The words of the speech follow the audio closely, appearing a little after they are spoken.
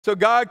So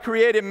God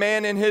created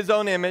man in his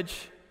own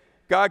image.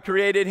 God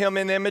created him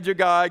in the image of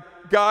God.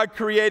 God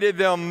created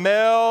them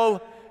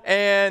male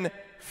and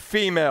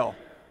female.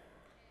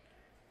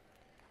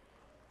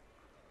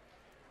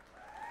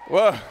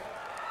 Whoa.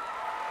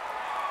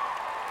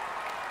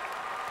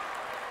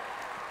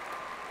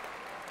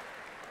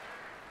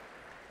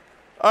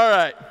 All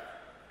right.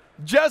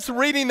 Just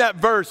reading that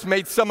verse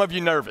made some of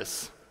you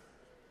nervous.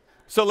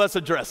 So let's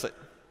address it.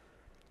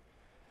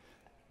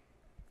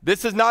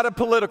 This is not a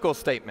political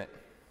statement.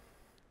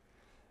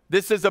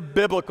 This is a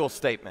biblical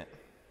statement.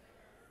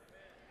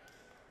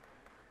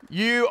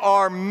 You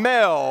are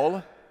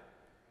male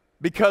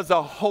because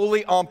a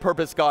holy on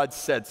purpose God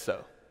said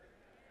so.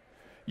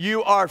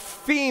 You are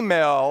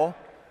female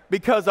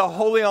because a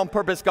holy on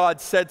purpose God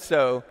said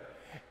so,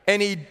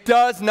 and he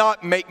does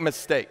not make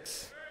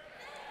mistakes.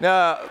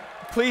 Now,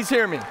 please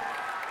hear me.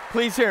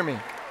 Please hear me.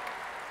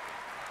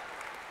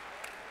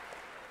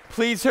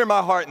 Please hear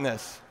my heart in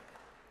this.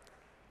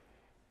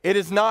 It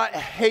is not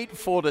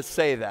hateful to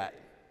say that.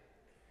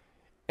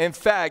 In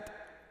fact,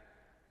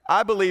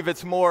 I believe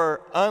it's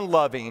more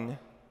unloving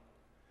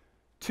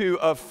to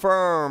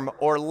affirm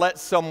or let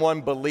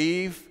someone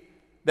believe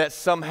that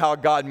somehow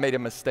God made a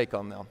mistake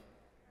on them.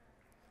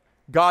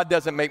 God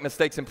doesn't make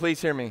mistakes, and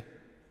please hear me.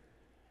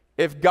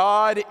 If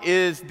God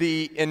is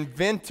the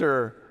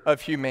inventor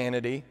of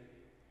humanity,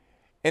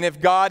 and if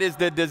God is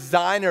the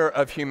designer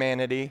of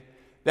humanity,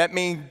 that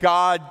means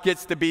God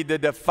gets to be the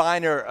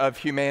definer of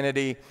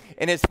humanity,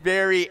 and it's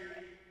very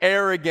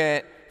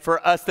arrogant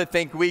for us to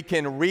think we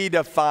can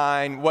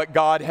redefine what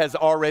God has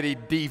already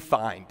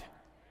defined.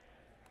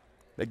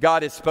 That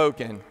God has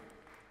spoken,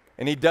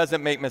 and he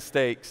doesn't make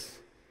mistakes,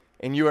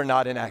 and you are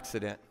not an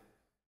accident.